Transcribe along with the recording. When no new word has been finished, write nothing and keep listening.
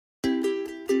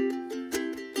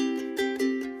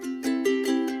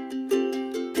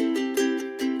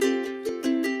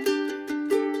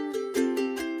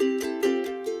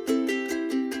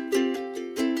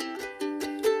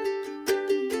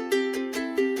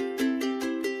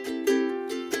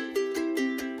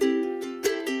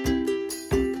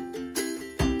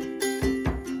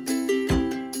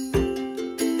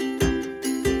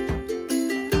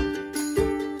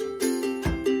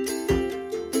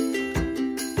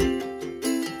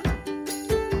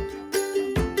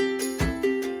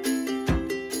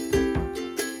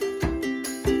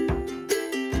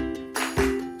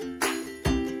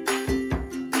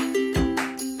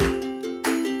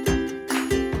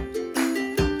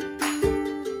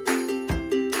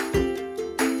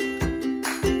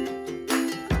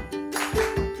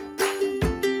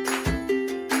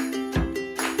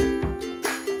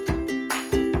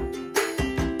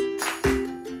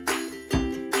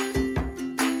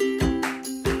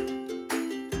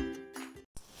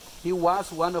he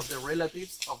was one of the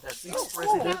relatives of the 6th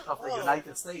president of the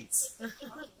United States,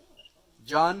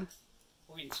 John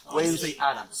Quincy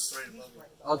Adams.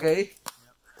 Okay?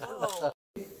 Okay,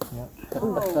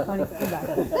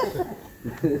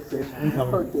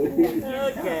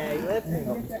 let's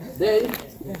go. Then,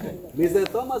 Mr.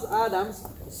 Thomas Adams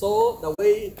saw the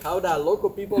way how the local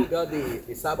people got the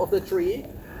sap of the tree,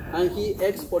 and he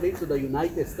exported it to the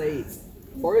United States.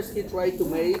 First, he tried to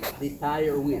make the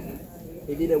tire wheel.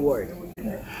 It didn't work.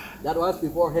 That was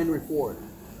before Henry Ford.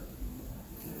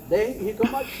 Then he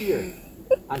come back here,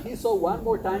 and he saw one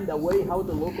more time the way how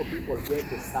the local people get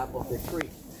the sap of the tree.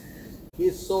 He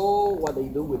saw what they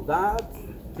do with that.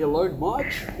 He learned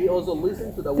much. He also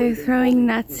listened to the way they're throwing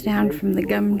nuts down from the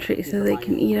gum tree so they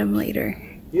can eat them later.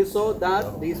 He saw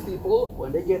that these people,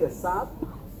 when they get a sap,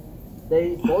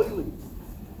 they boil it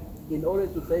in order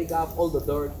to take off all the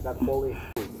dirt that fall in.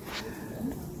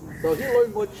 So he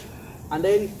learned much, and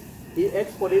then he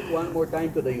exported one more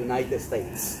time to the United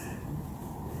States.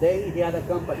 Then he had a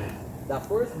company. The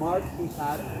first mark he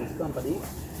had in his company,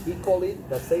 he called it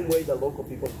the same way the local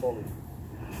people call it.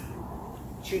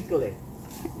 Chicle.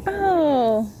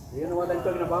 Oh. You know what I'm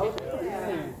talking about?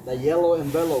 The yellow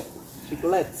envelope.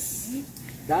 Chiclets.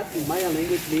 That in Mayan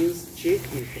language means chick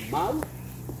is mouth,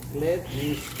 clet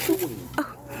means chewing.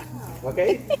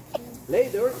 Okay?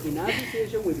 Later, in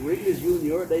association with Wrigley's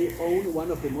Jr., they own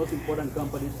one of the most important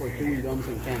companies for chewing gums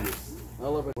and candies.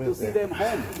 All over. To see them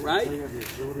home, right?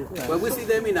 When we see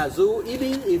them in a zoo,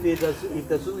 even if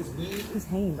the zoo is big,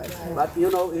 but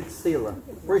you know, it's still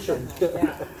pressure.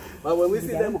 But when we see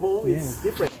them home, it's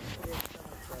different.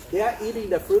 They are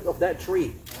eating the fruit of that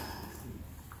tree.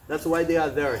 That's why they are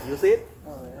there. You see it?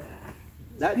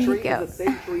 That tree is the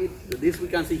same tree. This we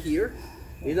can see here.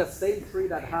 It's the same tree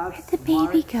that has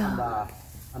marks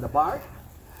on the bark.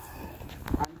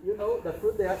 And you know, the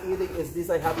fruit they are eating is this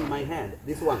I have in my hand.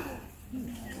 This one.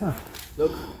 Huh.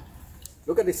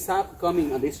 Look at the sap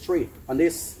coming on this tree, on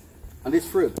this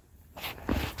fruit.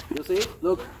 You see?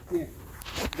 Look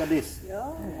at this.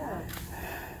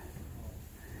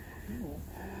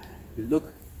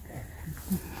 Look.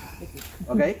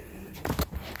 Okay.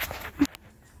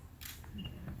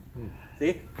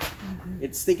 See?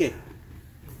 It's sticky.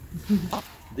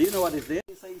 Do you know what is this?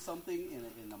 I'm saying something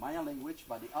in the Maya language,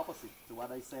 but the opposite to what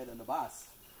I said in the bus.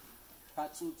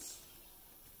 Katsuts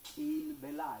in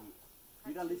Belay.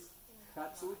 You can list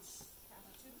Katsuts.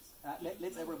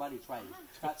 Let's everybody try it.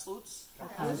 Katsuts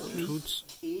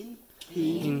in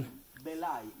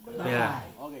Belay.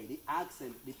 Okay, the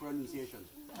accent, the pronunciation.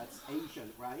 That's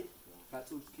ancient, right?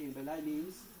 Katsuts in Belay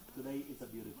means today is a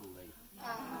beautiful day.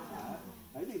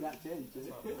 I think that changed.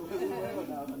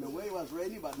 And the way it was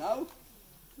rainy, but now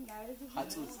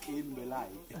Katsuts in Belay.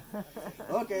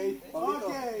 Okay.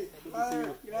 Okay.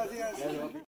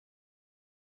 Gracias.